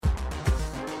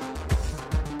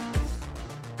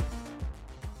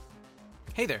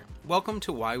Hey there, welcome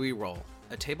to Why We Roll,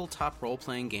 a tabletop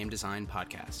role-playing game design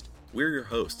podcast. We're your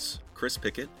hosts, Chris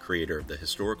Pickett, creator of the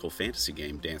historical fantasy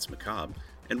game Dance Macabre,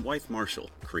 and Wythe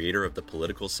Marshall, creator of the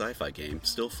political sci-fi game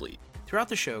Stillfleet. Throughout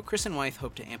the show, Chris and Wythe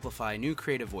hope to amplify new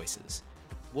creative voices.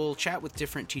 We'll chat with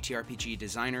different TTRPG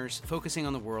designers, focusing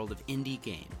on the world of indie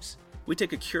games. We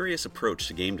take a curious approach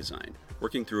to game design,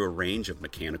 working through a range of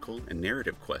mechanical and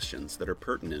narrative questions that are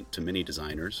pertinent to many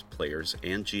designers, players,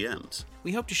 and GMs.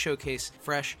 We hope to showcase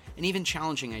fresh and even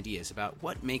challenging ideas about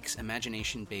what makes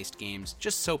imagination-based games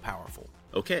just so powerful.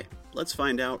 Okay, let's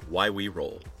find out why we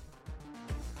roll.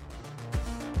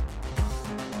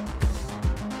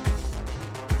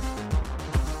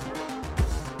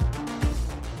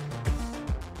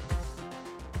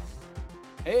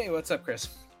 Hey, what's up, Chris?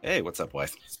 Hey, what's up,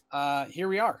 Wythe? Here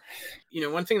we are. You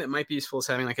know, one thing that might be useful is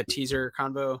having like a teaser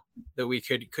convo that we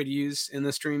could use in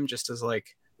the stream, just as like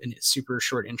a super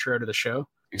short intro to the show.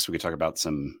 I guess we could talk about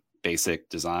some basic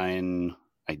design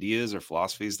ideas or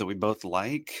philosophies that we both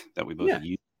like, that we both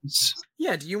use.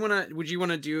 Yeah. Would you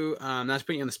want to do, not to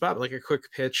put you on the spot, but like a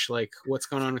quick pitch, like what's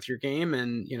going on with your game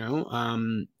and, you know,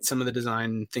 some of the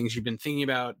design things you've been thinking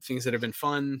about, things that have been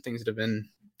fun, things that have been.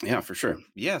 Yeah, for sure.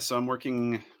 Yeah, so I'm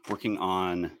working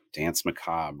on Dance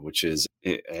Macabre, which is,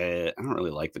 I don't really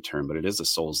like the term, but it is a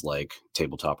Souls-like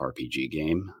tabletop RPG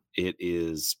game. It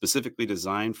is specifically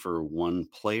designed for one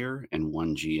player and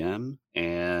one GM,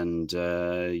 and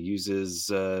uses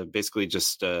basically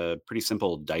just pretty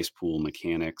simple dice pool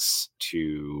mechanics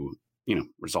to, you know,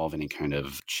 resolve any kind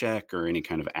of check or any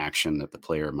kind of action that the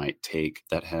player might take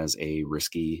that has a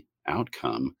risky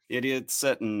outcome. It's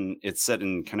set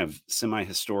in kind of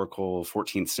semi-historical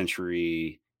 14th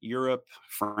century Europe,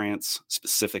 France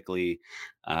specifically,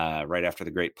 right after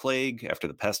the Great Plague, after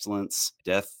the pestilence.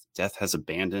 Death has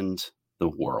abandoned the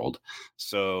world.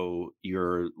 So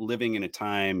you're working in a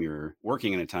time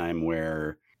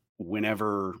where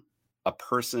whenever a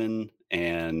person,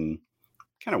 and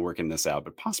kind of working this out,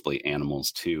 but possibly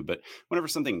animals too. But whenever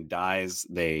something dies,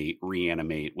 they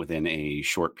reanimate within a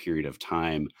short period of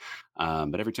time.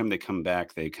 But every time they come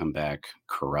back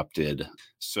corrupted.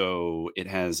 So it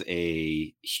has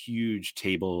a huge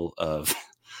table of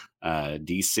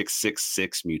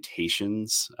D666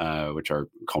 mutations, which are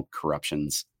called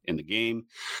corruptions in the game.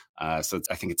 So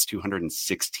I think it's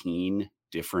 216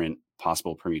 different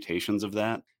possible permutations of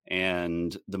that.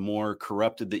 And the more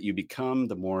corrupted that you become,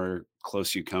 the more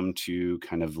close you come to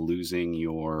kind of losing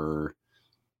your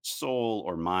soul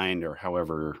or mind, or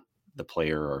however the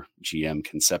player or GM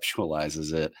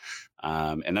conceptualizes it.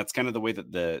 And that's kind of the way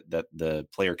that the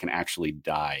player can actually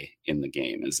die in the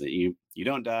game, is that you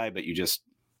don't die, but you just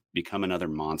become another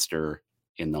monster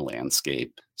in the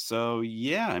landscape. So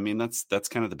yeah, I mean, that's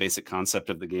kind of the basic concept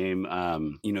of the game.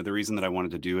 You know, the reason that I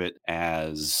wanted to do it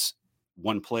as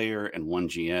one player and one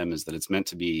GM is that it's meant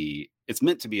to be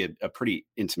a pretty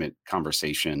intimate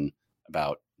conversation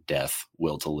about death,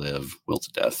 will to live, will to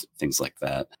death, things like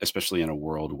that, especially in a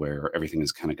world where everything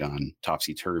has kind of gone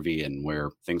topsy-turvy and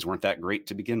where things weren't that great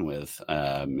to begin with,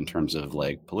 in terms of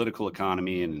like political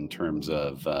economy and in terms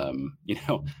of, you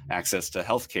know, access to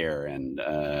healthcare and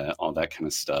all that kind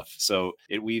of stuff. So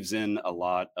it weaves in a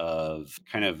lot of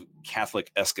kind of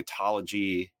Catholic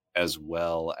eschatology, as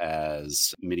well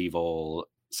as medieval,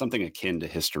 something akin to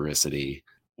historicity,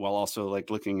 while also like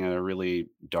looking at a really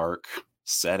dark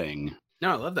setting.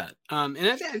 No, I love that. And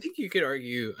I think you could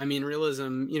argue, I mean,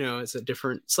 realism, you know, it's a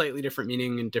slightly different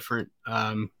meaning in different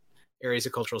areas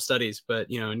of cultural studies, but,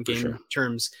 you know, in game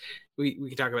terms, we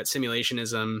can talk about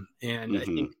simulationism. And I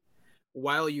think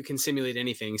while you can simulate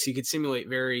anything, so you could simulate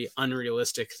very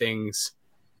unrealistic things,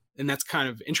 and that's kind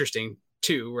of interesting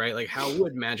too, right? Like, how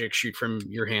would magic shoot from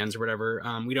your hands or whatever?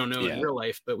 We don't know in real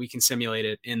life, but we can simulate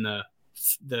it in the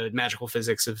magical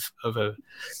physics of a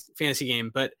fantasy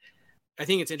game. But I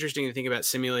think it's interesting to think about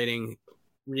simulating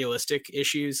realistic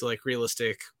issues, like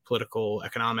realistic political,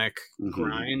 economic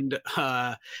grind,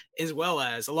 as well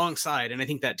as alongside. And I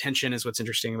think that tension is what's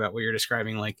interesting about what you're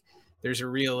describing. Like, there's a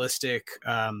realistic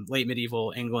late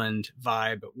medieval England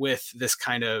vibe with this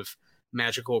kind of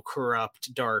magical,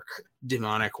 corrupt, dark,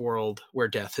 demonic world where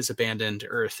death has abandoned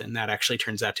Earth, and that actually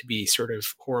turns out to be sort of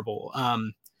horrible.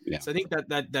 So I think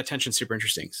that tension's super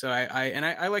interesting. So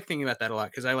I like thinking about that a lot,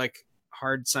 because I like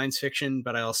hard science fiction,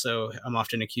 but I'm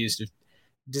often accused of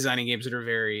designing games that are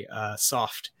very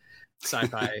soft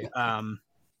sci-fi,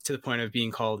 to the point of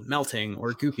being called melting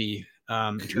or goopy,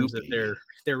 in terms of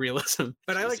their realism.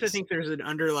 But I like to think there's an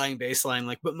underlying baseline,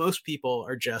 like, but most people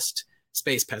are just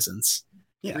space peasants,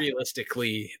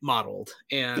 realistically modeled.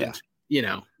 And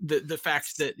the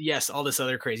fact that, yes, all this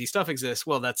other crazy stuff exists.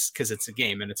 Well, that's because it's a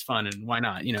game and it's fun, and why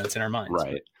not? It's in our minds.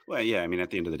 Right. Well, yeah. I mean, at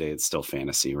the end of the day, it's still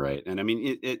fantasy, right? And I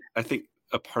mean, I think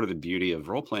a part of the beauty of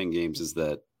role playing games is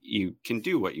that you can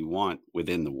do what you want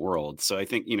within the world. So I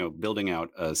think building out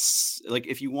like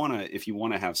if you want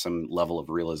to have some level of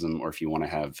realism, or if you want to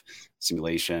have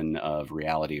simulation of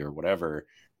reality or whatever,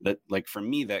 that, like, for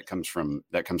me, that comes from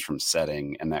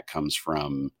setting, and that comes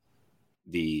from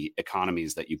the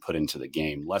economies that you put into the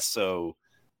game, less so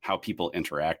how people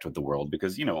interact with the world,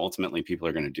 because ultimately people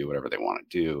are going to do whatever they want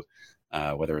to do,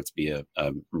 whether it's be a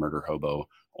murder hobo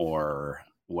or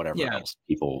whatever else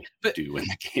people do in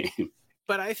the game.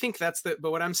 But I think but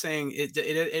what I'm saying,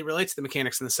 it relates to the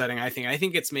mechanics and the setting. I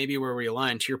think it's maybe where we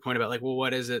align, to your point about, like, well,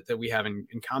 what is it that we have in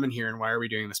common here, and why are we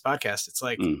doing this podcast? It's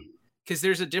like, because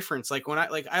there's a difference. Like, when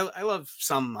I love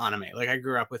some anime, like I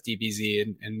grew up with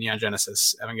DBZ and Neon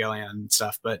Genesis Evangelion and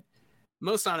stuff, but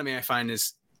most anime I find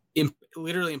is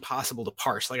literally impossible to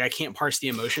parse. Like, I can't parse the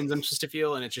emotions I'm supposed to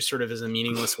feel, and it just sort of is a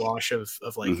meaningless wash of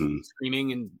like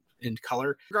screaming and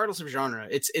color, regardless of genre.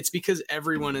 It's because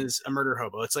everyone is a murder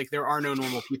hobo. It's like there are no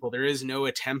normal people. There is no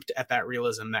attempt at that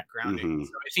realism, that grounding.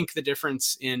 So I think the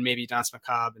difference in maybe Danse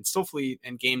Macabre and Stillfleet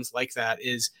and games like that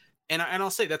is, and I'll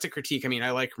say that's a critique. I mean,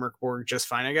 I like Merkborg just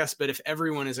fine, I guess, but if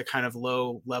everyone is a kind of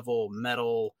low level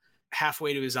metal,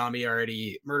 halfway to a zombie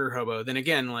already murder hobo, then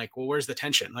again, like, well, where's the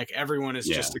tension? Like, everyone is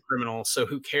just a criminal, so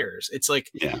who cares? It's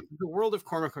like the world of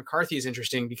Cormac McCarthy is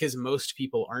interesting because most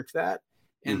people aren't that,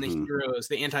 and the heroes,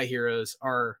 the anti-heroes,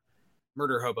 are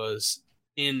murder hobos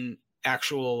in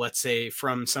actual, let's say,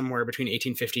 from somewhere between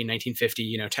 1850 and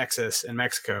 1950, Texas and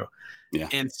Mexico.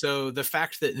 And so the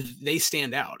fact that they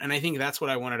stand out, and I think that's what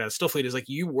I wanted out of Stillfleet, is like,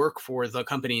 you work for the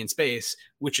company in space,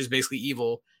 which is basically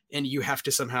evil, and you have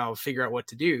to somehow figure out what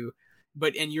to do.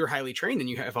 And you're highly trained, and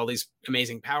you have all these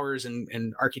amazing powers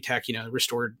and architect,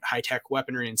 restored high-tech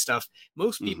weaponry and stuff.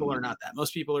 Most people are not that.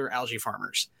 Most people are algae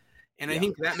farmers. And I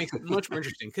think that makes it much more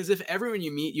interesting, because if everyone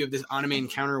you meet, you have this anime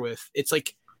encounter with, it's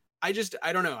like, I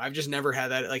don't know. I've just never had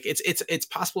that. Like, it's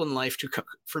possible in life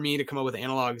for me to come up with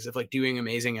analogs of, like, doing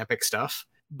amazing epic stuff,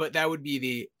 but that would be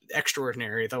the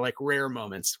extraordinary, the, like, rare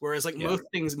moments. Whereas, like, most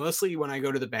things, mostly when I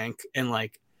go to the bank and,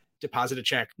 like, deposit a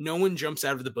check, no one jumps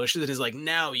out of the bushes and is like,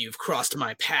 now you've crossed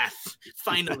my path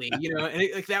finally,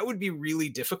 and like, that would be really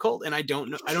difficult. And I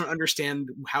don't understand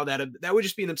how that would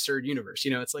just be an absurd universe.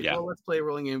 It's like, well, let's play a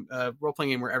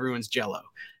role-playing game where everyone's Jello.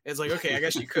 It's like, okay, I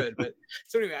guess you could, but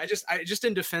so anyway, I just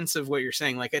in defense of what you're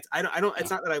saying, like, it's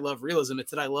not that I love realism,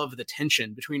 it's that I love the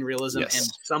tension between realism and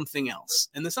something else.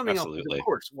 And the something else is, of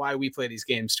course, why we play these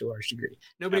games to a large degree.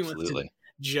 Nobody wants to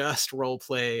just role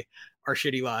play our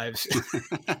shitty lives.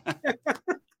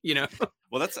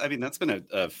 Well, that's been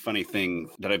a funny thing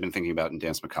that I've been thinking about in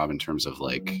Danse Macabre, in terms of,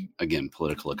 like, again,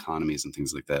 political economies and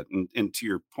things like that. And to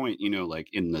your point, like,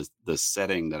 in the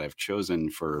setting that I've chosen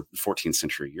for 14th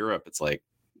century Europe, it's like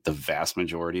the vast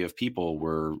majority of people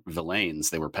were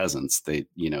villeins. They were peasants. They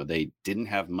didn't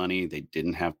have money. They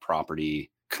didn't have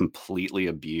property, completely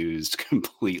abused,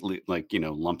 completely, like,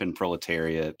 lumpen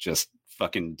proletariat, just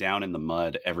fucking down in the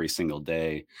mud every single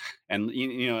day. And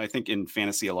I think in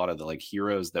fantasy, a lot of the, like,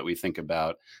 heroes that we think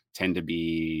about tend to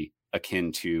be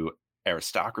akin to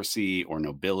aristocracy or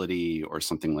nobility or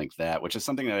something like that, which is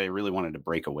something that I really wanted to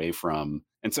break away from.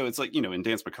 And so it's like, in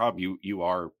Danse Macabre, you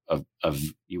are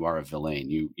a villain.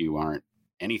 You aren't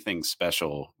anything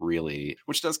special, really,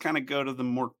 which does kind of go to the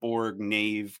Morkborg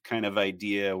knave kind of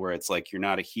idea, where it's like, you're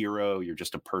not a hero, you're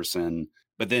just a person.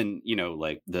 But then,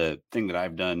 like, the thing that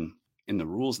I've done in the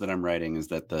rules that I'm writing is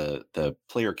that the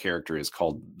player character is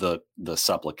called the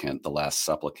supplicant, the last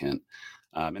supplicant.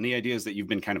 And the idea is that you've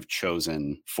been kind of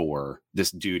chosen for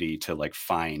this duty to, like,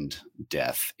 find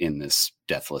death in this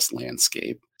deathless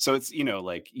landscape. So it's,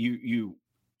 like, you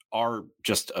are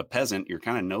just a peasant. You're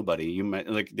kind of nobody. You might,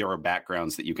 like, there are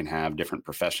backgrounds that you can have, different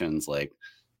professions like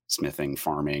smithing,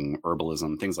 farming,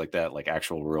 herbalism, things like that, like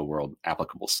actual real world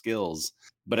applicable skills.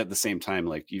 But at the same time,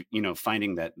 like,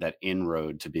 finding that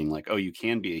inroad to being like, oh, you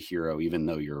can be a hero, even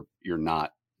though you're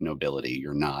not nobility,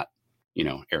 you're not,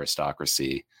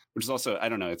 aristocracy, which is also, I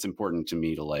don't know, it's important to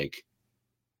me to, like,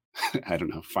 I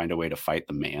don't know, find a way to fight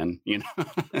the man,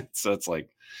 So it's like,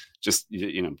 just,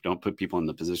 don't put people in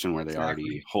the position where they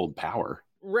already hold power.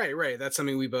 Right. That's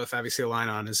something we both obviously align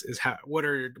on, is how, what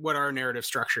are narrative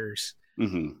structures,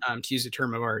 to use a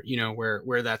term of art,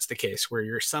 where that's the case, where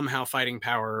you're somehow fighting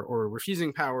power or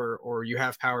refusing power, or you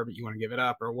have power, but you want to give it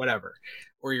up, or whatever,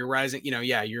 or you're rising,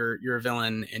 you're a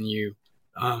villain, and you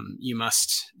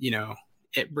must,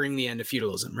 bring the end to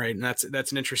feudalism. Right. And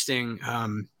that's an interesting,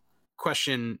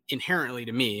 question inherently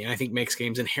to me, and I think makes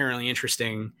games inherently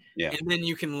interesting. Yeah. And then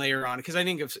you can layer on, because I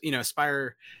think of,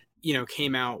 Spire,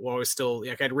 came out while I was still,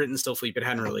 like, I'd written Still Fleet, but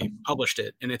hadn't really published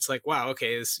it. And it's like, wow,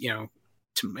 okay, this,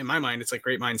 in my mind, it's like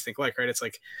great minds think alike, right? It's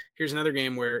like, here's another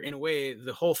game where, in a way,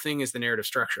 the whole thing is the narrative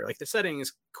structure. Like, the setting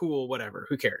is cool, whatever,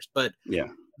 who cares? But Yeah.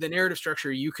 the narrative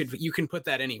structure, you can put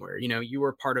that anywhere. You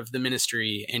are part of the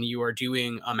ministry, and you are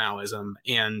doing a Maoism,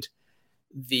 and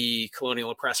the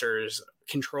colonial oppressors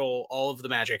control all of the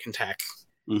magic and tech.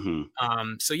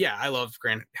 Mm-hmm. So yeah, I love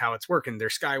how it's working. They're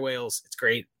sky whales. It's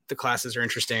great. The classes are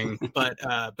interesting, but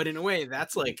in a way,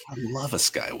 that's like, I love a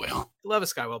sky whale. Love a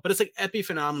sky whale, but it's like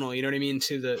epiphenomenal. You know what I mean?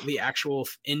 To the actual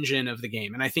engine of the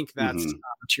game, and I think that's Mm-hmm.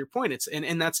 to your point. It's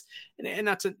and that's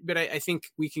but I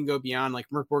think we can go beyond. Like,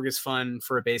 Merkborg is fun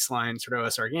for a baseline sort of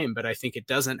OSR game, but I think it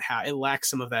doesn't have, it lacks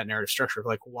some of that narrative structure of,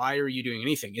 like, why are you doing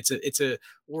anything? It's a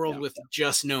world with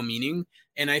just no meaning,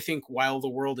 and I think while the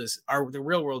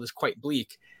real world is quite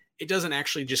bleak, it doesn't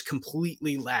actually just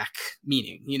completely lack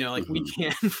meaning. Like, we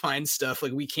can find stuff,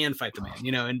 like we can fight the man,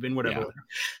 and whatever.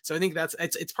 So I think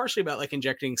it's partially about, like,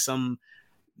 injecting some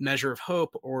measure of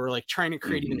hope, or like trying to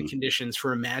create even the conditions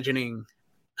for imagining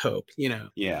hope,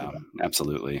 Yeah,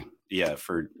 absolutely. Yeah.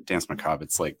 For Dance Macabre,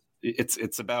 it's like,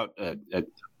 it's about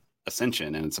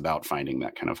ascension, and it's about finding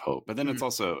that kind of hope. But then it's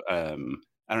also, I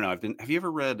don't know. Have you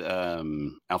ever read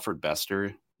Alfred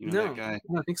Bester? You know that guy?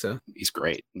 I don't think so. He's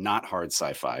great. Not hard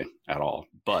sci-fi at all,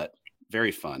 but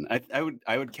very fun. I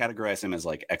would categorize him as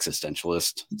like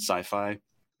existentialist sci-fi.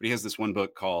 But he has this one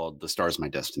book called The Star's My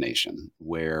Destination,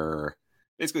 where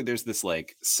basically there's this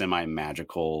like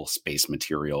semi-magical space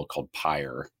material called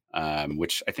pyre,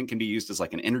 which I think can be used as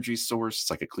like an energy source. It's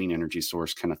like a clean energy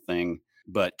source kind of thing,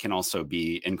 but can also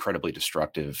be incredibly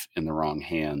destructive in the wrong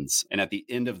hands. And at the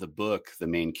end of the book, the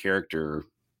main character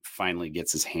finally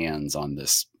gets his hands on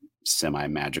this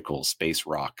semi-magical space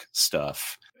rock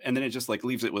stuff, and then it just like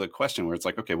leaves it with a question where it's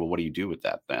like, okay, well, what do you do with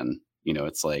that then?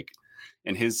 It's like,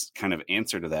 and his kind of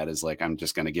answer to that is like, I'm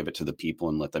just going to give it to the people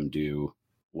and let them do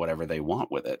whatever they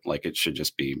want with it. Like, it should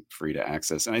just be free to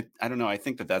access. And I don't know, I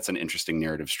think that that's an interesting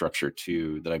narrative structure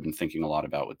too, that I've been thinking a lot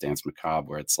about with Dance Macabre,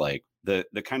 where it's like the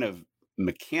kind of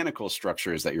mechanical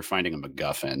structure is that you're finding a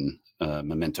MacGuffin,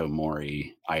 memento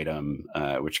mori item,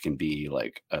 which can be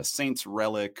like a saint's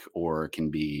relic, or can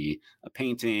be a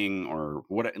painting, or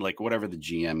whatever the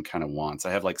GM kind of wants.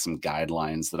 I have like some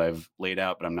guidelines that I've laid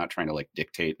out, but I'm not trying to like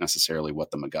dictate necessarily what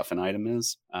the MacGuffin item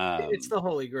is. It's the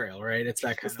Holy Grail, right? It's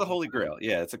that kind It's the Holy Grail.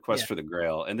 Yeah, it's a quest for the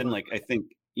Grail. And then, like, I think,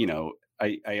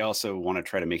 I also want to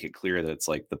try to make it clear that it's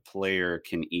like the player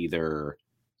can either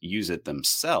use it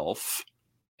themselves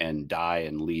and die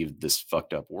and leave this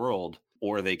fucked up world,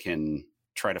 or they can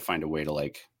try to find a way to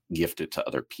like gift it to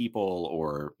other people,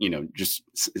 or, just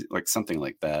like something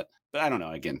like that. But I don't know,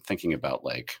 again, thinking about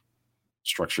like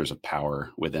structures of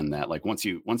power within that, like once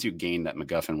you gain that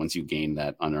MacGuffin, once you gain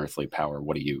that unearthly power,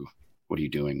 what are you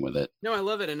doing with it? No, I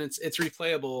love it. And it's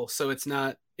replayable. So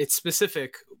it's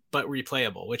specific, but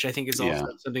replayable, which I think is also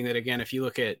something that, again, if you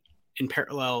look at in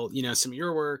parallel, some of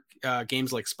your work,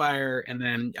 games like Spire, and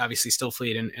then obviously Still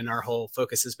Fleet, and our whole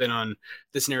focus has been on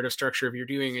this narrative structure of you're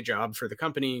doing a job for the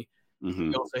company.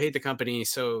 You also hate the company,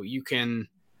 so it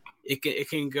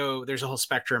can go, there's a whole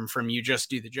spectrum from you just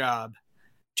do the job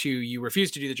to you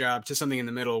refuse to do the job, to something in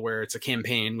the middle where it's a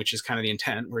campaign, which is kind of the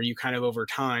intent, where you kind of over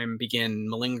time begin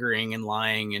malingering and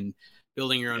lying and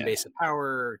building your own base of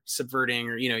power, subverting,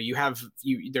 or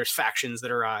there's factions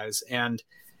that arise. And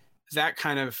that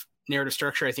kind of narrative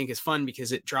structure, I think, is fun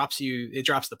because it drops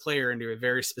the player into a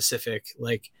very specific,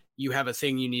 like, you have a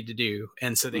thing you need to do,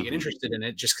 and so they get interested in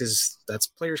it just because that's,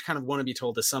 players kind of want to be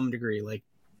told to some degree, like,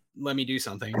 let me do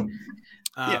something.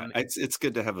 It's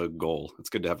good to have a goal. It's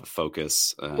good to have a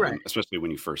focus, right, especially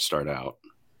when you first start out.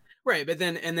 Right, but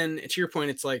then to your point,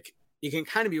 it's like you can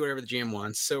kind of be whatever the GM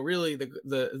wants. So really,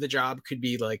 the job could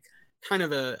be like kind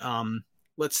of a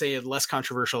let's say a less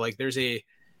controversial, like there's a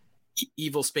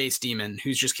evil space demon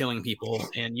who's just killing people,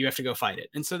 and you have to go fight it.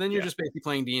 And so then you're just basically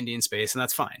playing D&D in space, and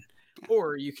that's fine.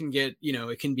 Or you can get,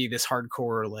 it can be this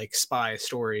hardcore like spy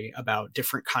story about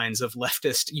different kinds of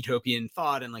leftist utopian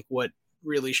thought and like what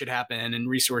really should happen and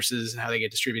resources and how they get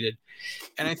distributed.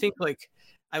 And I think like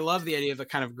I love the idea of a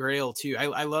kind of grail too.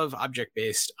 I love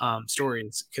object-based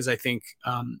stories because I think,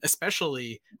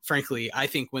 especially frankly, I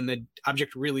think when the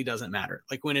object really doesn't matter,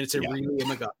 like when it's really a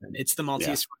MacGuffin, it's the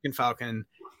Maltese fucking Falcon.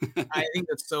 I think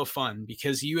that's so fun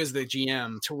because you as the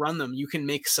GM, to run them, you can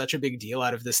make such a big deal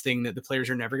out of this thing that the players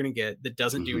are never going to get, that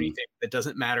doesn't do anything, that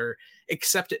doesn't matter,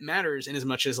 except it matters in as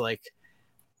much as like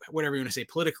whatever you want to say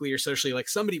politically or socially, like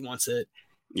somebody wants it.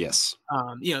 Yes.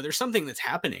 There's something that's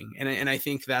happening, and I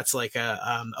think that's like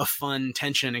a fun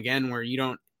tension again, where you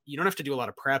don't have to do a lot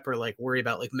of prep or like worry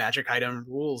about like magic item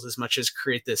rules as much as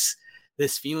create this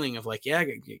feeling of like, yeah,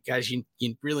 guys, you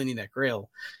really need that grail.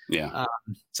 Yeah.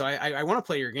 So I want to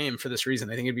play your game for this reason.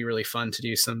 I think it'd be really fun to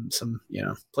do some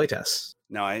play tests.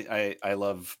 No, I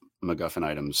love MacGuffin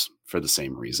items for the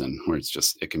same reason, where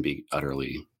it can be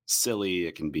utterly silly,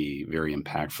 it can be very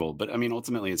impactful, but I mean,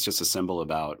 ultimately, it's just a symbol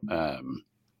about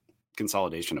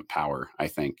consolidation of power. I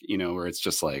think, where it's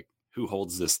just like, who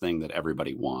holds this thing that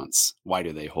everybody wants? Why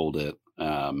do they hold it?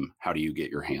 How do you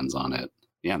get your hands on it?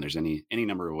 Yeah, and there's any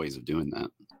number of ways of doing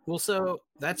that. Well, so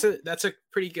that's a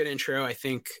pretty good intro, I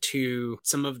think, to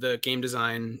some of the game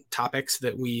design topics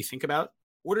that we think about.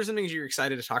 What are some things you're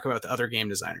excited to talk about with other game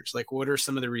designers? Like, what are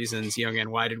some of the reasons,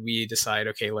 again, why did we decide,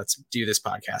 okay, let's do this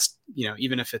podcast?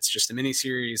 Even if it's just a mini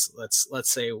series, let's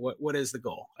say what is the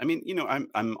goal? I mean,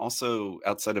 I'm also,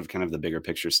 outside of kind of the bigger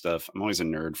picture stuff, I'm always a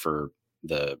nerd for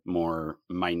the more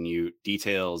minute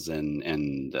details,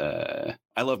 and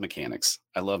I love mechanics.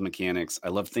 I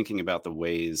love thinking about the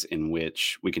ways in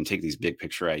which we can take these big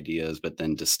picture ideas, but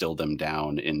then distill them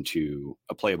down into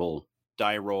a playable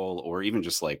die roll, or even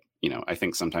just like, I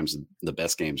think sometimes the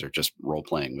best games are just role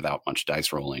playing without much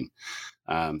dice rolling.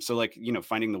 So like,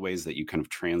 finding the ways that you kind of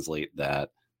translate that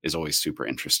is always super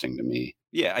interesting to me.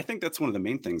 Yeah, I think that's one of the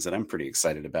main things that I'm pretty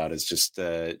excited about, is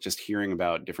just hearing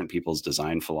about different people's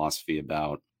design philosophy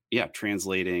about,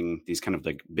 translating these kind of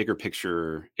like bigger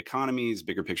picture economies,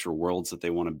 bigger picture worlds that they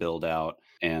want to build out,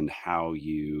 and how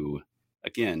you,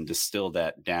 again, distill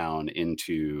that down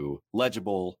into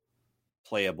legible,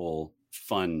 playable,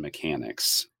 fun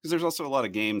mechanics. Because there's also a lot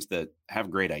of games that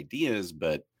have great ideas,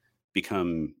 but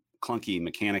become clunky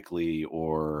mechanically,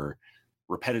 or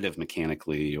repetitive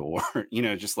mechanically, or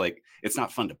just like, it's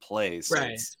not fun to play, so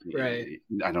Right.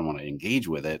 I don't want to engage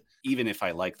with it, even if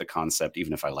I like the concept,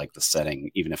 even if I like the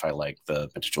setting, even if I like the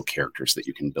potential characters that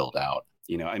you can build out.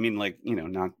 I mean, like,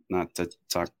 not to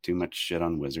talk too much shit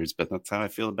on Wizards, but that's how I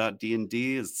feel about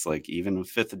D&D. It's like, even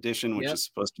with 5th edition, which is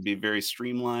supposed to be very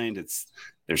streamlined,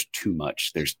 there's too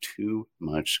much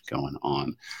going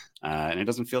on, and it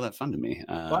doesn't feel that fun to me.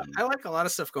 Well, I like a lot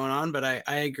of stuff going on, but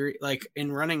I agree. Like,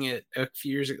 in running it a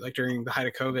few years, like during the height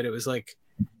of COVID, it was like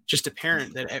just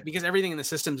apparent that because everything in the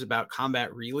system is about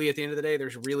combat, really, at the end of the day,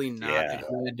 there's really not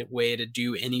a good way to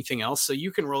do anything else. So you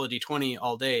can roll a d20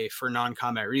 all day for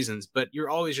non-combat reasons, but you're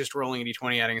always just rolling a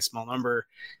d20, adding a small number,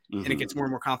 and it gets more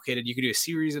and more complicated. You could do a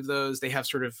series of those. They have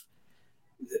sort of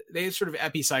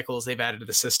epicycles they've added to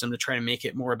the system to try to make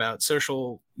it more about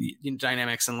social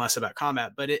dynamics and less about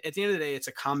combat. But at the end of the day, it's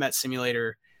a combat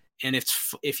simulator. And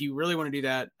if you really want to do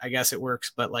that, I guess it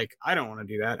works. But like, I don't want to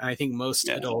do that. And I think most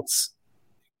adults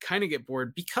kind of get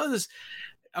bored because,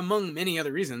 among many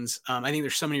other reasons, I think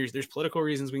there's so many. There's political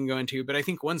reasons we can go into, but I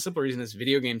think one simple reason is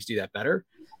video games do that better.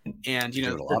 And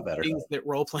the things that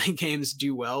role playing games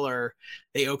do well are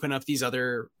they open up these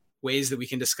other ways that we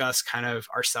can discuss kind of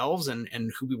ourselves and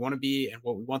who we want to be and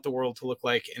what we want the world to look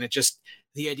like. And it just,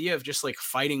 the idea of just like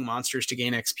fighting monsters to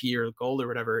gain XP or gold or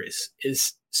whatever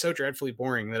is so dreadfully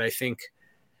boring that I think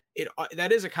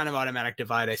that is a kind of automatic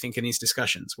divide, I think, in these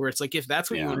discussions, where it's like, if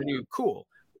that's what you want to do, cool.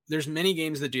 There's many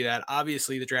games that do that.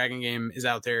 Obviously the Dragon game is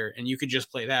out there and you could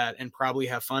just play that and probably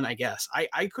have fun, I guess.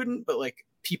 I couldn't, but like,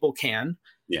 people can.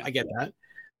 I get that.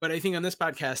 But I think on this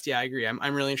podcast, I agree.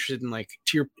 I'm really interested in, like,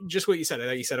 to your, just what you said. I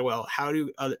thought you said it well. How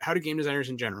do game designers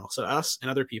in general, so us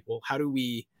and other people, how do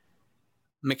we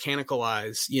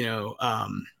mechanicalize,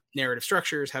 narrative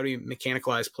structures? How do you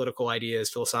mechanicalize political ideas,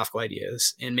 philosophical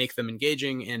ideas, and make them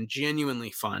engaging and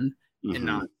genuinely fun, and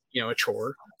not, a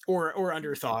chore or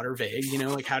underthought or vague?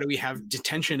 Like, how do we have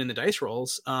detention in the dice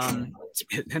rolls?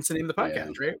 Hence the name of the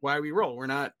podcast, right? Why we roll. We're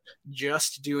not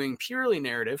just doing purely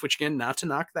narrative, which, again, not to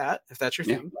knock that if that's your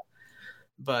thing,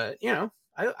 but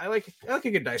I like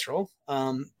a good dice roll.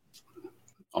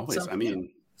 Always. I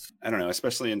mean, I don't know,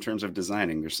 especially in terms of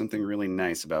designing, there's something really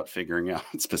nice about figuring out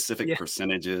specific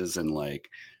percentages and like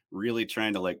really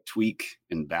trying to like tweak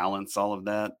and balance all of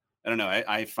that. I don't know.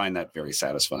 I find that very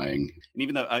satisfying. And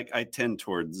even though I tend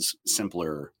towards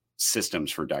simpler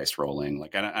systems for dice rolling,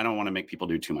 like I don't want to make people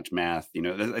do too much math.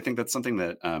 I think that's something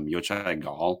that Yochai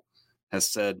Gall has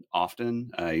said often.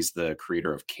 He's the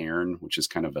creator of Cairn, which is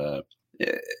kind of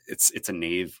it's a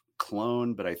Knave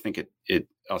clone, but I think it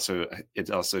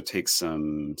also takes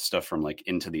some stuff from like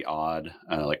Into the Odd,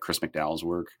 like Chris McDowell's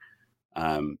work.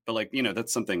 But like,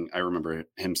 that's something I remember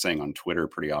him saying on Twitter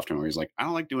pretty often, where he's like, I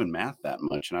don't like doing math that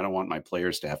much, and I don't want my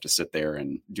players to have to sit there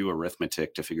and do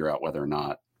arithmetic to figure out whether or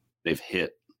not they've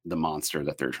hit the monster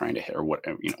that they're trying to hit or what,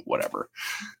 whatever.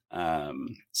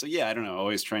 So yeah, I don't know,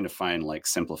 always trying to find like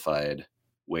simplified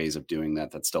ways of doing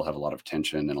that still have a lot of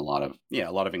tension and a lot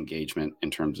of engagement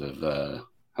in terms of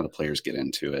how the players get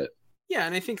into it. Yeah,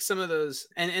 and I think some of those,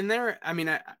 and there, I mean,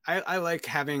 I like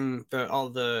having all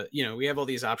the, we have all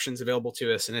these options available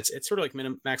to us, and it's sort of like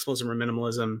maximalism or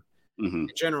minimalism in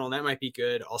general, and that might be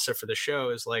good also for the show.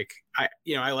 Is like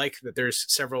I like that there's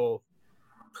several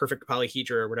perfect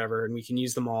polyhedra or whatever, and we can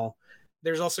use them all.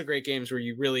 There's also great games where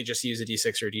you really just use a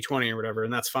D6 or a D20 or whatever,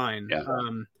 and that's fine. Yeah.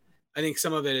 I think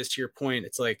some of it is, to your point,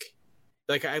 it's like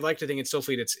I like to think in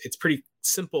Stillfleet it's pretty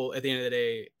simple at the end of the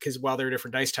day, because while there are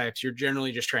different dice types, you're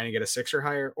generally just trying to get a 6 or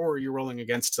higher, or you're rolling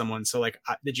against someone. So like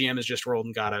the GM has just rolled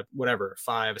and got a whatever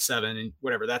 5, a 7, and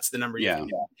whatever, that's the number you can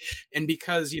get. And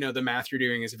because the math you're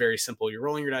doing is very simple, you're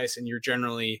rolling your dice, and you're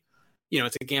generally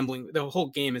it's a gambling. The whole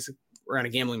game is around a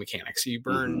gambling mechanic. So you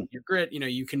burn your grit.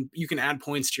 You can add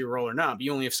points to your roll or not, but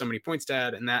you only have so many points to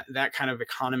add, and that kind of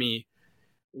economy,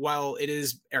 while it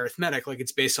is arithmetic, like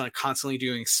it's based on constantly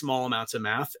doing small amounts of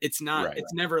math, it's not right.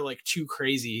 It's never like too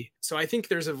crazy. So I think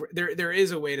there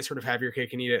is a way to sort of have your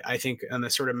cake and eat it, I think, on the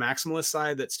sort of maximalist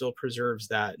side that still preserves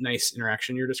that nice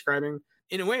interaction you're describing.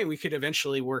 In a way, we could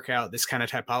eventually work out this kind of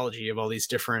typology of all these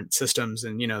different systems,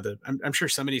 and I'm sure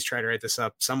somebody's tried to write this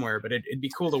up somewhere, but it'd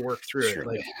be cool to work through it,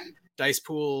 like dice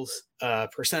pools,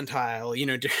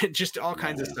 percentile, just all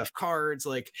kinds of stuff, cards.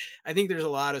 Like I think there's a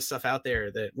lot of stuff out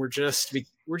there that we're just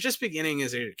beginning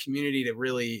as a community to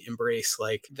really embrace,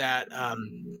 like that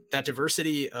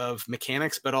diversity of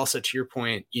mechanics, but also, to your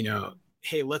point,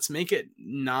 hey, let's make it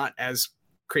not as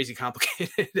crazy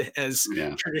complicated as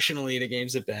traditionally the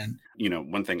games have been.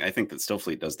 One thing I think that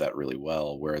Stillfleet does that really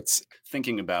well, where it's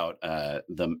thinking about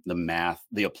the math,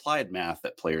 the applied math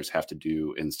that players have to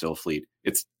do in Stillfleet.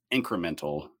 It's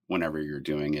incremental whenever you're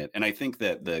doing it. And I think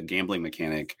that the gambling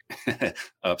mechanic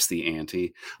ups the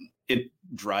ante. It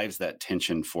drives that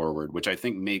tension forward, which I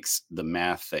think makes the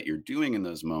math that you're doing in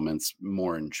those moments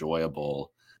more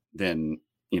enjoyable than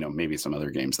maybe some other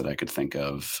games that I could think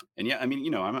of. And yeah, I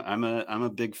mean, I'm a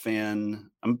big fan.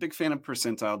 I'm a big fan of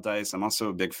percentile dice. I'm also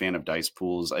a big fan of dice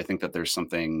pools. I think that there's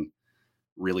something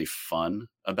really fun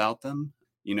about them.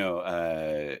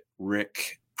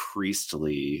 Rick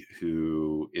Priestley,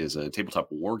 who is a tabletop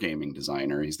wargaming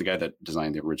designer. He's the guy that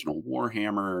designed the original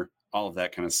Warhammer, all of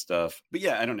that kind of stuff. But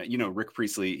yeah, I don't know. Rick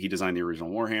Priestley, he designed the original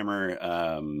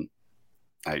Warhammer.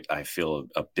 I feel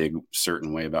a big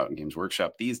certain way about Games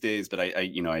Workshop these days, but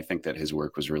I think that his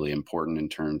work was really important in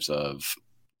terms of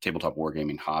tabletop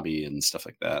wargaming hobby and stuff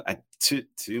like that.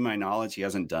 To my knowledge, he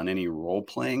hasn't done any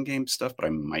role-playing game stuff, but I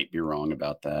might be wrong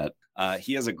about that.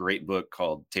 He has a great book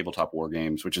called Tabletop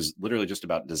Wargames, which is literally just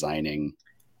about designing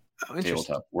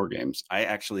tabletop wargames. I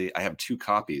have 2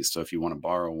 copies, so if you want to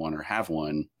borrow one or have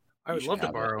one, I would love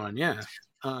to borrow one. Yeah.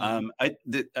 I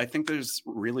think there's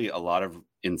really a lot of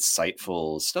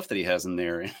insightful stuff that he has in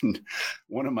there. And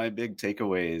one of my big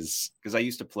takeaways, because I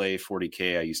used to play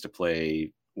 40K, I used to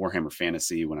play Warhammer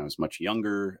Fantasy when I was much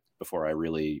younger, before I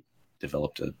really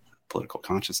developed a political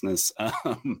consciousness.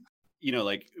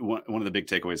 Like one of the big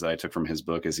takeaways that I took from his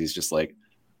book is he's just like,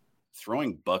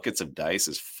 throwing buckets of dice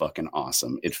is fucking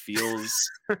awesome. It feels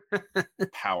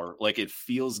it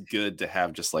feels good to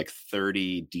have just like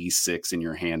 30 D6 in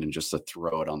your hand and just to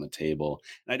throw it on the table.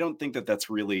 And I don't think that that's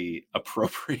really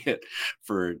appropriate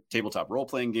for tabletop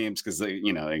role-playing games, because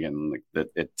again, like that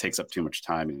it takes up too much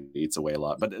time and eats away a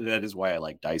lot. But that is why I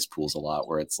like dice pools a lot,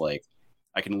 where it's like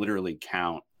I can literally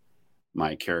count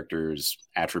my character's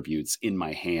attributes in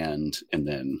my hand and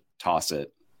then toss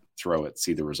it, throw it,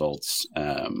 see the results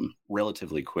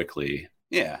relatively quickly.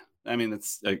 Yeah. I mean,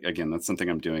 that's something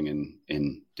I'm doing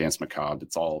in Dance Macabre.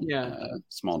 It's all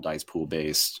small dice pool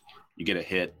based. You get a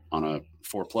hit on a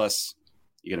 4+,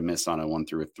 you get a miss on a 1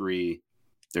 through a 3.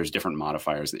 There's different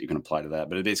modifiers that you can apply to that,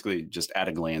 but it basically just at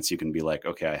a glance, you can be like,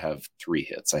 okay, I have 3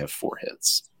 hits. I have 4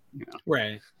 hits.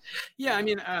 Right. Yeah. I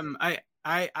mean,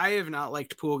 I have not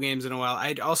liked pool games in a while.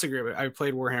 I'd also agree with, I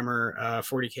played Warhammer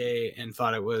 40K and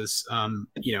thought it was,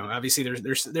 obviously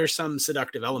there's some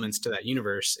seductive elements to that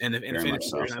universe, and the Infinity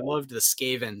version. I loved the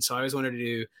Skaven, so I always wanted to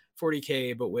do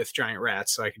 40K but with giant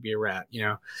rats, so I could be a rat,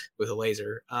 with a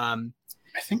laser. I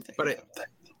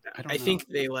think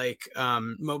they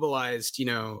mobilized,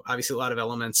 obviously a lot of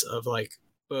elements of like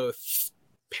both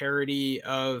parody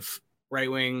of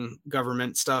right-wing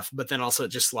government stuff, but then also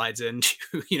it just slides into,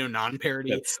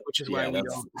 non-parody, That's which is why yeah, we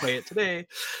that's don't play it today. yes,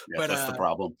 But that's the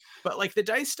problem. but like the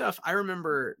dice stuff, I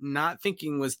remember not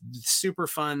thinking was super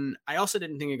fun. I also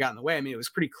didn't think it got in the way. I mean, it was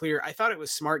pretty clear. I thought it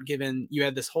was smart given you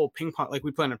had this whole ping pong, like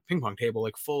we play on a ping pong table,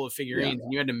 like full of Yeah, figurines,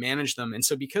 and you had to manage them. And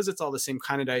so because it's all the same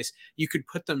kind of dice, you could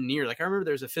put them near. Like I remember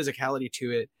there's a physicality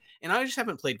to it. And I just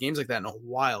haven't played games like that in a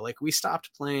while. Like we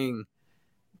stopped playing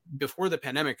before the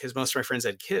pandemic because most of my friends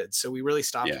had kids. So we really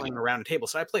stopped yeah, playing around a table.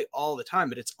 So I play all the time,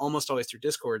 but it's almost always through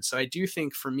Discord. So I do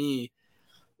think for me,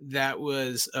 that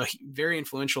was very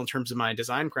influential in terms of my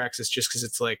design practice, just because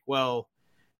it's like, well,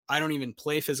 I don't even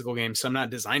play physical games, so I'm not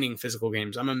designing physical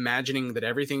games. I'm imagining that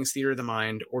everything's theater of the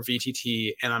mind or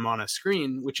VTT, and I'm on a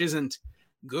screen, which isn't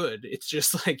good. It's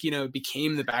just like, it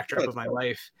became the backdrop of my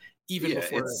life even yeah.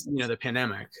 before, the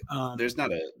pandemic.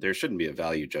 There shouldn't be a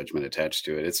value judgment attached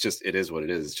to it. It's just it is what it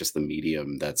is. It's just the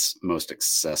medium that's most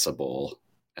accessible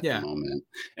at the Yeah, moment.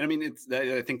 And I mean,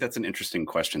 I think that's an interesting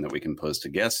question that we can pose to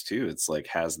guests too. It's like,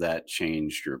 has that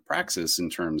changed your praxis in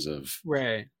terms of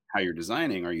right. how you're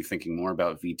designing? Are you thinking more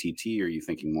about VTT? Are you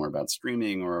thinking more about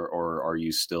streaming, or are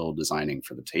you still designing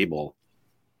for the table?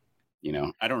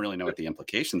 I don't really know what the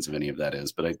implications of any of that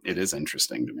is, but it is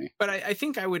interesting to me. But I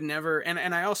think I would never,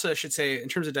 and I also should say, in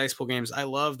terms of dice pool games, I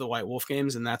love the White Wolf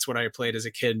games, and that's what I played as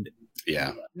a kid.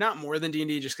 Yeah. Not more than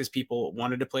D&D, just because people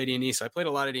wanted to play D&D. So I played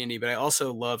a lot of D&D, but I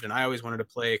also loved, and I always wanted to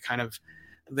play kind of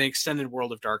the extended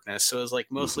World of Darkness. So it was like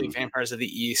mostly Vampires of the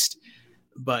East,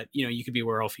 but you could be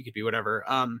werewolf, you could be whatever.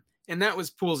 And that was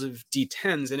pools of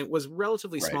D10s, and it was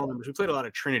relatively Right. small numbers. We played a lot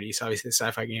of Trinity, so obviously the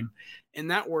sci-fi game, and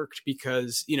that worked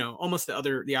because almost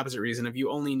the opposite reason of you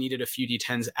only needed a few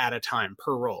D10s at a time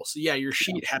per roll. So yeah, your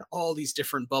sheet had all these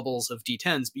different bubbles of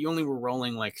D10s, but you only were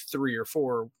rolling like 3 or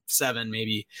 4, 7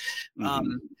 maybe,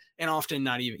 and often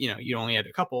not even you only had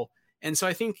a couple. And so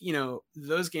I think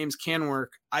those games can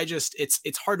work.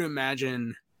 It's hard to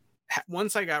imagine.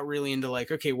 Once I got really into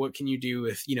like, okay, what can you do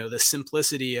with, the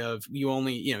simplicity of you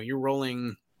only, you're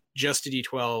rolling just a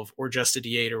D12 or just a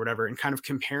D8 or whatever, and kind of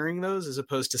comparing those as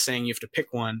opposed to saying you have to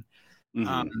pick one.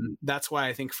 That's why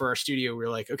I think for our studio, we're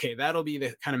like, okay, that'll be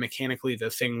the kind of mechanically the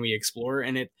thing we explore.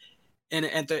 And at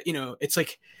the, it's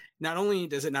like, not only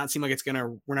does it not seem like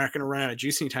we're not gonna run out of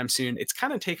juice anytime soon, it's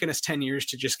kind of taken us 10 years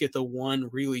to just get the one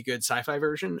really good sci-fi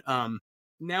version.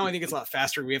 Now I think it's a lot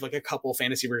faster. We have like a couple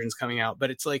fantasy versions coming out, but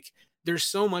it's like there's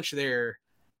so much there.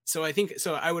 So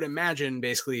I would imagine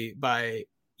basically by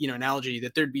analogy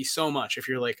that there'd be so much if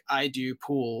you're like, I do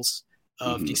pools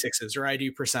of D6s or I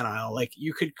do percentile, like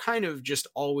you could kind of just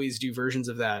always do versions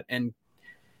of that and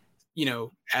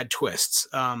add twists.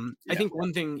 I think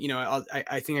one thing,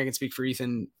 I think I can speak for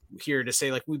Ethan here to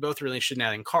say like we both really should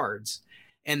add in cards.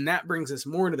 And that brings us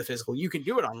more into the physical. You can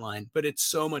do it online, but it's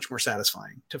so much more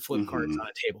satisfying to flip cards on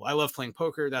a table. I love playing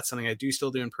poker. That's something I do still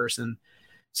do in person.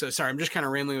 So sorry, I'm just kind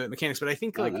of rambling about mechanics, but I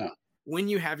think when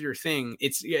you have your thing,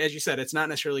 it's, as you said, it's not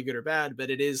necessarily good or bad,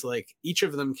 but it is like each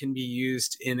of them can be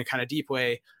used in a kind of deep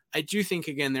way. I do think,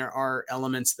 again, there are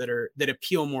elements that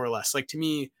appeal more or less. Like to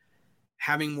me,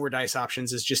 having more dice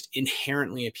options is just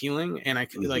inherently appealing. And I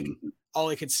can't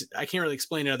really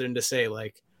explain it other than to say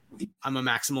like, I'm a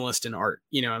maximalist in art,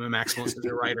 I'm a maximalist as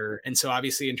a writer. And so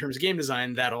obviously in terms of game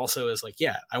design, that also is like,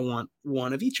 yeah, I want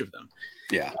one of each of them.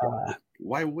 Yeah.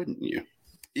 Why wouldn't you?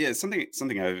 Yeah.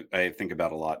 Something I think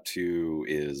about a lot too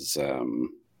is,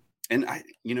 and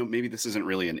maybe this isn't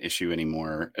really an issue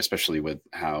anymore, especially with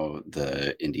how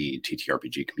the indie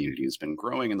TTRPG community has been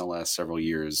growing in the last several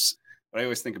years. But I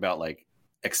always think about like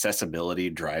accessibility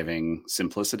driving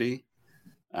simplicity.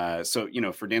 So,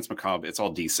 for Dance Macabre, it's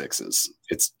all D6s.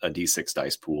 It's a D6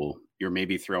 dice pool. You're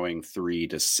maybe throwing 3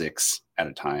 to 6 at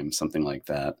a time, something like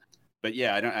that. But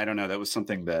yeah, I don't know. That was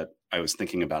something that I was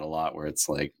thinking about a lot, where it's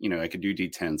like, I could do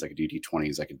D10s, I could do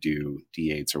D20s, I could do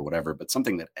D8s or whatever. But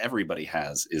something that everybody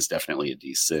has is definitely a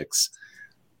D6.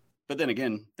 But then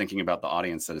again, thinking about the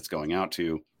audience that it's going out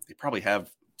to, they probably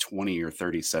have 20 or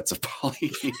 30 sets of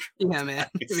polyhedral. Yeah, man.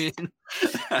 So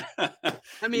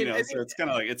it's kind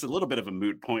of like, it's a little bit of a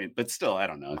moot point, but still, I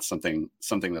don't know. It's something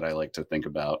that I like to think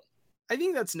about. I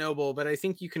think that's noble, but I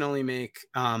think you can only make,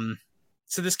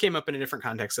 so this came up in a different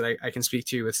context that I can speak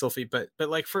to with Sylphie, but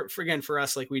like for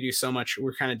us, like we do so much,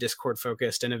 we're kind of Discord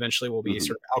focused, and eventually we'll be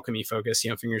sort of alchemy focused,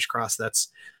 fingers crossed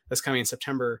that's coming in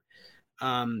September.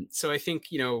 So I think,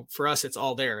 for us, it's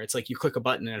all there. It's like you click a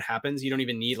button and it happens. You don't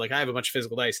even need, like, I have a bunch of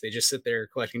physical dice. They just sit there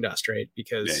collecting dust, right?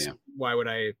 Because why would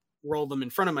I roll them in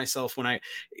front of myself when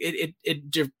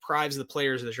it deprives the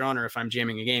players of the genre, if I'm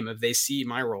jamming a game, if they see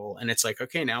my roll and it's like,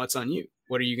 okay, now it's on you.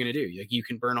 What are you going to do? Like, you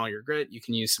can burn all your grit. You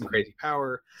can use some crazy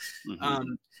power.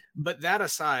 But that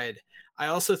aside, I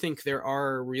also think there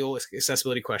are real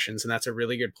accessibility questions, and that's a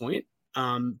really good point.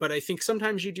 But I think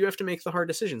sometimes you do have to make the hard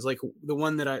decisions. Like the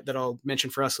one that I'll mention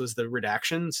for us was the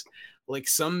redactions. Like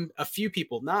a few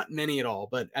people, not many at all,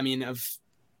 but I mean, of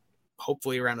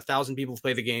hopefully around 1,000 people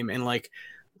play the game, and like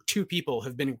 2 people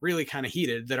have been really kind of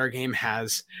heated that our game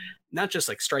has not just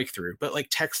like strike through, but like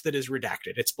text that is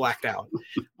redacted. It's blacked out,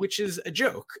 which is a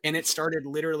joke. And it started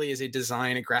literally as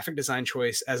a graphic design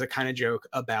choice, as a kind of joke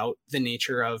about the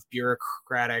nature of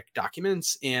bureaucratic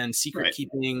documents and secret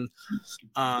keeping,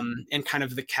 and kind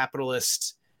of the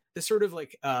capitalist, the sort of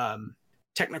like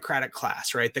technocratic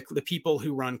class, right? The people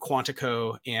who run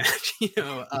Quantico, and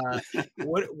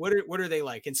what are they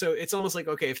like? And so it's almost like,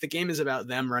 okay, if the game is about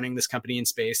them running this company in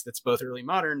space that's both really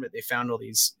modern, but they found all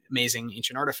these amazing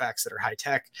ancient artifacts that are high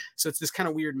tech, so it's this kind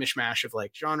of weird mishmash of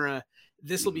like genre.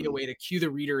 This will be a way to cue the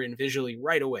reader in visually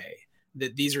right away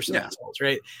that these are some assholes,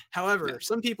 right? However,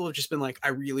 some people have just been like, I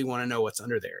really want to know what's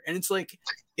under there. And it's like,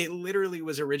 it literally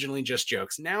was originally just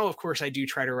jokes. Now, of course, I do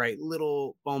try to write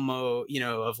little bomo,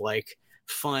 of like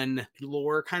fun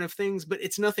lore kind of things, but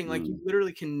it's nothing like you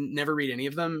literally can never read any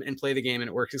of them and play the game and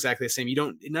it works exactly the same.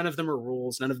 None of them are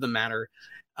rules, none of them matter.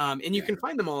 And you can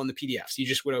find them all in the PDFs. You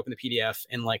just would open the PDF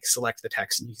and like select the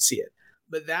text and you can see it.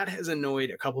 But that has annoyed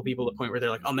a couple people to the point where they're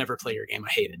like, I'll never play your game, I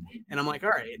hate it. And I'm like, all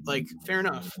right, like fair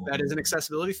enough, that is an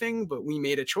accessibility thing, but we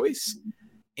made a choice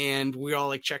and we all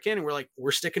like check in and we're like,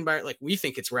 we're sticking by it, like we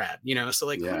think it's rad, so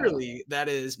like clearly that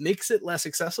makes it less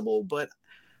accessible. But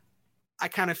I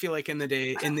kind of feel like in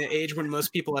the age when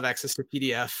most people have access to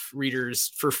PDF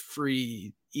readers for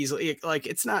free easily, like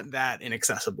it's not that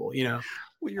inaccessible, Well,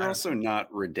 you're also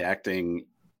not redacting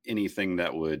anything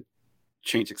that would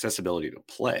change accessibility to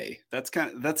play. That's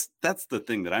the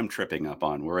thing that I'm tripping up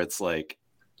on, where it's like,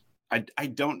 I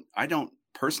don't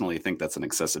personally think that's an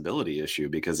accessibility issue,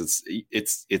 because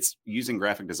it's using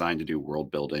graphic design to do world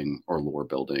building or lore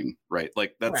building, right?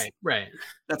 Like that's right.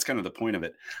 That's kind of the point of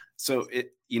it. So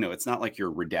it's not like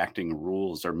you're redacting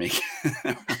rules or making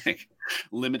like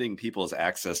limiting people's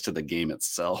access to the game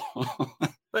itself.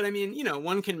 But I mean,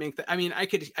 one can make that. I mean, I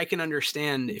can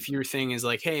understand if your thing is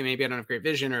like, hey, maybe I don't have great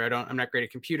vision, or I'm not great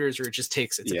at computers, or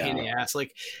it's a pain in the ass.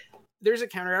 Like, there's a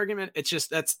counter argument. It's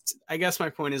just, I guess my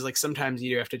point is like, sometimes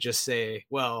you do have to just say,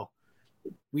 well,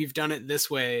 we've done it this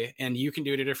way and you can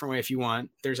do it a different way if you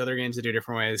want. There's other games that do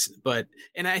different ways,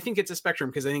 and I think it's a spectrum,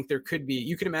 because I think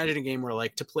you could imagine a game where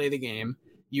like to play the game,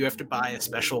 you have to buy a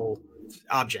special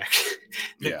object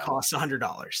that costs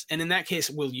 $100. And in that case,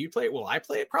 will you play it? Will I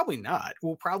play it? Probably not.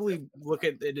 We'll probably look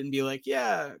at it and be like,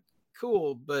 yeah,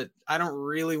 cool, but I don't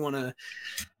really want to,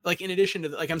 like, in addition to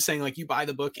like I'm saying, like, you buy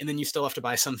the book and then you still have to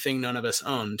buy something none of us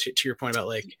own, to your point about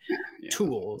like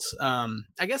tools.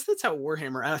 I guess that's how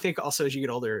Warhammer, I think also as you get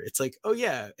older, it's like, oh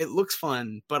yeah, it looks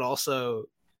fun, but also,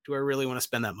 do I really want to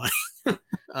spend that money?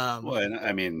 Well, and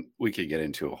I mean, we could get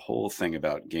into a whole thing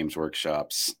about Games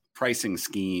Workshop's pricing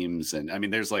schemes, and I mean,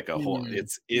 there's like a whole.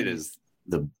 It is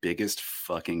the biggest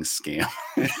fucking scam.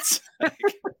 It's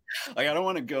like I don't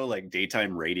want to go like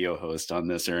daytime radio host on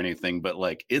this or anything, but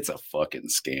like it's a fucking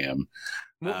scam.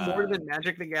 More than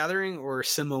Magic the Gathering, or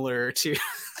similar to?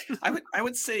 I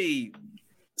would say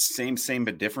same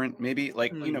but different, maybe.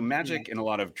 Like, Magic in a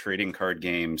lot of trading card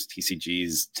games,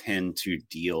 TCGs tend to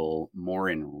deal more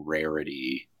in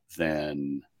rarity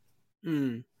than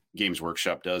Games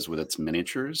Workshop does with its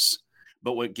miniatures.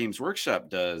 But what Games Workshop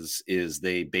does is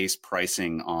they base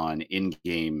pricing on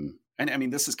in-game, and I mean,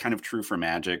 this is kind of true for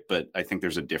Magic, but I think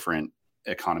there's a different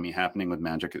economy happening with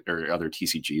Magic or other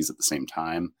TCGs at the same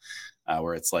time,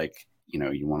 where it's like,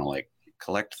 you want to like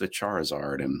collect the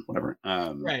Charizard and whatever.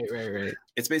 Right.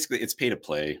 It's basically, it's pay to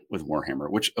play with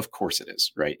Warhammer, which of course it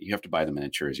is, right? You have to buy the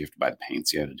miniatures, you have to buy the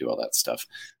paints, you have to do all that stuff.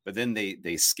 But then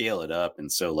they scale it up.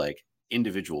 And so like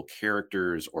individual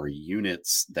characters or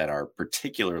units that are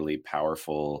particularly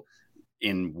powerful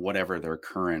in whatever their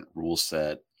current rule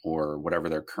set or whatever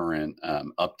their current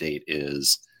update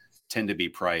is, tend to be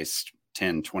priced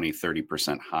 10, 20,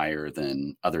 30% higher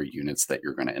than other units that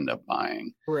you're going to end up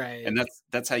buying. Right. And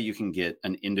that's how you can get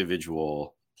an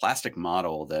individual plastic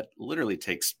model that literally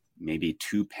takes maybe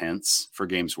 2 pence for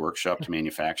Games Workshop to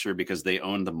manufacture, because they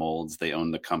own the molds, they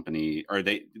own the company, or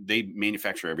they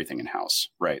manufacture everything in-house,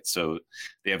 right? So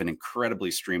they have an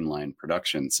incredibly streamlined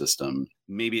production system.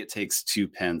 Maybe it takes 2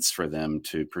 pence for them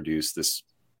to produce this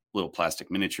little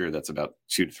plastic miniature that's about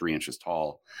 2 to 3 inches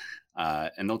tall.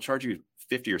 And they'll charge you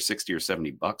 50 or 60 or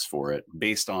 70 bucks for it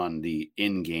based on the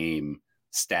in-game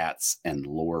stats and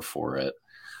lore for it.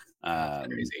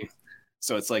 Crazy.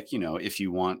 So it's like, if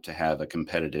you want to have a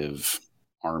competitive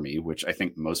army, which I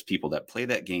think most people that play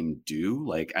that game do.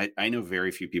 Like I know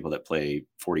very few people that play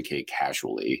 40K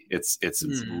casually. It's a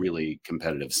really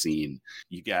competitive scene.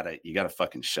 You gotta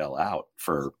fucking shell out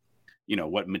for,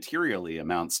 what materially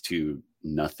amounts to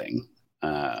nothing.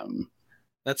 I'm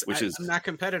not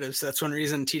competitive, so that's one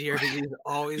reason TTRPG is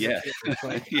always a favorite.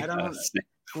 Like, I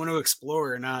want to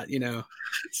explore, not,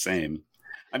 Same.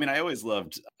 I mean, I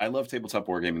love tabletop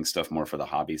wargaming stuff more for the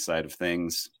hobby side of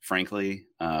things, frankly.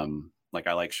 Like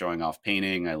I like showing off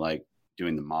painting. I like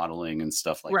doing the modeling and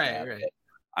stuff like that. Right.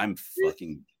 I'm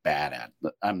fucking bad at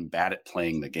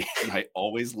playing the game. I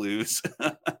always lose.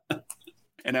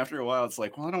 And after a while, it's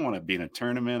like, well, I don't want to be in a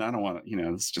tournament. I don't want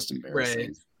to, it's just embarrassing.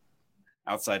 Right.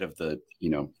 Outside of the,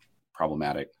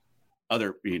 problematic,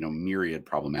 other, myriad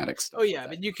problematic stuff. Oh yeah,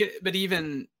 but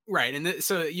even right, and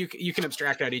so you can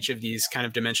abstract out each of these kind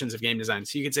of dimensions of game design.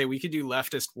 So you could say we could do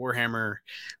leftist Warhammer,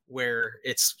 where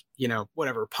it's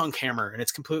whatever punk hammer, and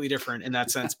it's completely different in that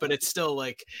sense, but it's still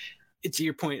like, it's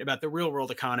your point about the real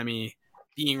world economy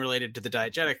being related to the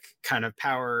diegetic kind of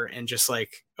power, and just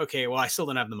like, okay, well, I still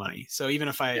don't have the money, so even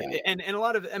if and a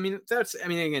lot of,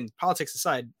 again, politics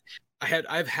aside,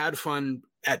 I've had fun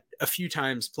at a few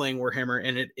times playing Warhammer,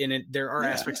 and there are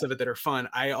aspects of it that are fun.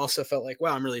 I also felt like,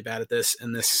 wow, I'm really bad at this,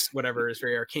 and this whatever is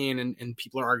very arcane, and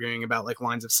people are arguing about like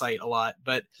lines of sight a lot,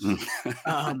 but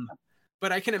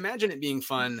but I can imagine it being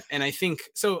fun. And I think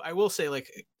so. I will say, like,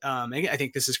 I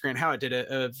think this is Grant Howitt did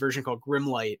a version called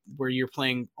Grimlight, where you're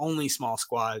playing only small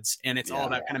squads, and it's all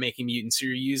about kind of making mutants. So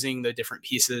you're using the different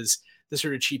pieces, the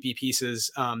sort of cheapy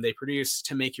pieces they produce,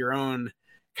 to make your own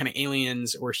kind of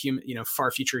aliens or far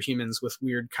future humans with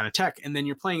weird kind of tech. And then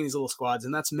you're playing these little squads,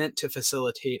 and that's meant to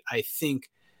facilitate, I think,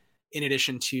 in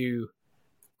addition to,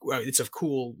 it's a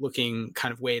cool looking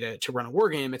kind of way to run a war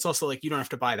game, it's also like you don't have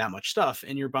to buy that much stuff,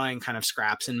 and you're buying kind of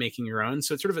scraps and making your own.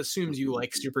 So it sort of assumes you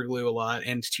like super glue a lot.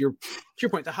 And to your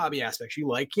point, the hobby aspects, you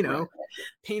like,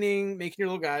 painting, making your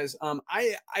little guys.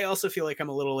 I also feel like I'm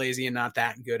a little lazy and not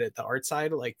that good at the art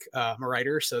side. Like, I'm a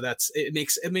writer, so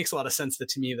it makes a lot of sense that,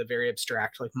 to me, the very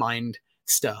abstract, like, mind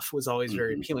stuff was always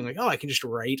very appealing. Like, oh, I can just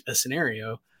write a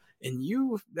scenario and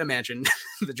you imagine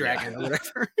the dragon or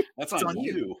whatever. That's on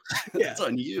you. That's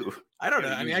on you. I don't know.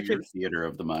 I mean, I can theater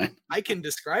of the mind. I can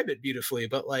describe it beautifully,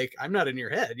 but like, I'm not in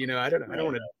your head. I don't know. I don't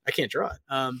want to. I can't draw it.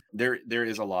 There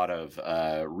is a lot of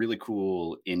really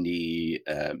cool indie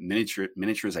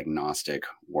miniatures agnostic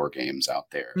war games out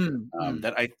there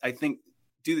that I think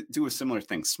do a similar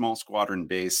thing. Small squadron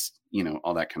base,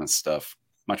 all that kind of stuff.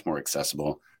 Much more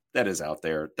accessible. That is out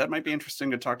there. That might be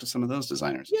interesting to talk to some of those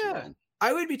designers. Yeah. As well.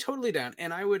 I would be totally down.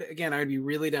 And I would be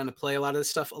really down to play a lot of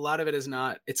this stuff. A lot of it is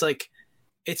not, it's like,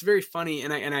 it's very funny.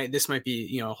 And I this might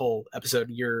be, a whole episode,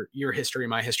 your history,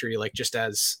 my history, like, just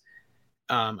as,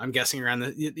 I'm guessing around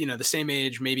the same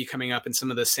age, maybe coming up in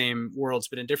some of the same worlds,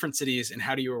 but in different cities. And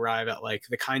how do you arrive at like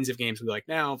the kinds of games we like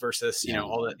now versus,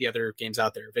 all the other games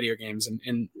out there, video games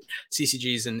and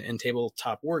CCGs and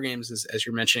tabletop war games, as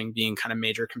you're mentioning, being kind of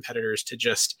major competitors to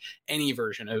just any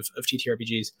version of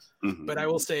TTRPGs. Mm-hmm. But I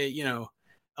will say,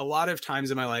 a lot of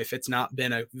times in my life, it's not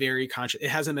been a very conscious, it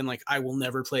hasn't been like, I will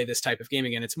never play this type of game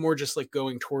again. It's more just like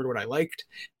going toward what I liked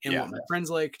and what my friends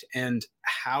liked and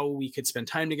how we could spend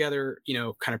time together,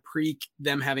 kind of pre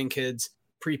them having kids,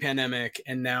 pre-pandemic.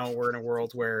 And now we're in a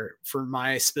world where, for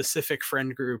my specific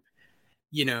friend group,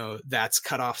 that's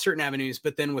cut off certain avenues.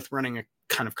 But then with running a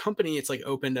kind of company, it's like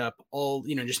opened up all,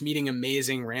 just meeting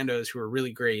amazing randos who are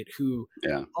really great, who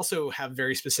also have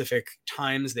very specific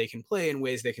times they can play and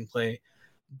ways they can play.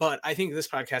 But I think this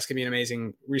podcast can be an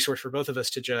amazing resource for both of us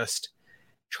to just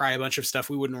try a bunch of stuff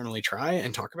we wouldn't normally try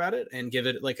and talk about it and give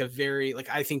it like a very, like,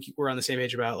 I think we're on the same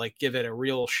page about like, give it a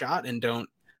real shot and don't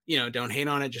hate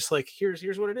on it. Just like, here's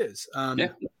what it is.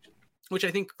 Which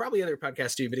I think probably other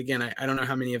podcasts do. But again, I don't know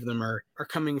how many of them are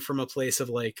coming from a place of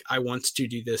like, I want to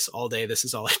do this all day. This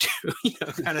is all I do,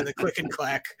 kind of the click and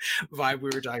clack vibe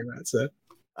we were talking about. So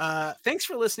thanks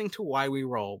for listening to Why We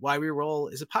Roll. Why We Roll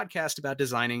is a podcast about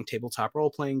designing tabletop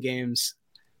role-playing games.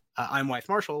 I'm Wythe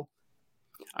Marshall.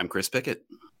 I'm Chris Pickett.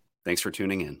 Thanks for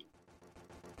tuning in.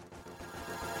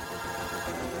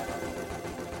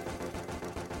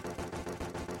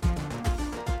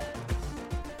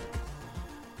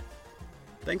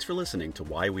 Thanks for listening to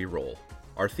Why We Roll.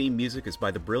 Our theme music is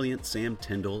by the brilliant Sam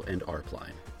Tyndall and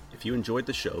Arpline. If you enjoyed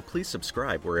the show, please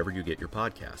subscribe wherever you get your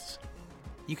podcasts.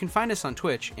 You can find us on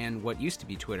Twitch and what used to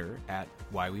be Twitter at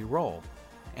Why We Roll,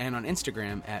 and on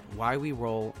Instagram at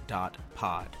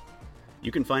whyweroll.pod.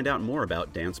 You can find out more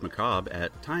about Dance Macabre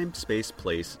at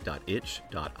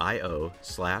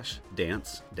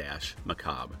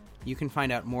timespaceplace.itch.io/dance-macabre. You can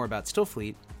find out more about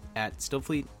Stillfleet at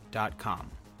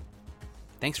stillfleet.com.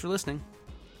 Thanks for listening.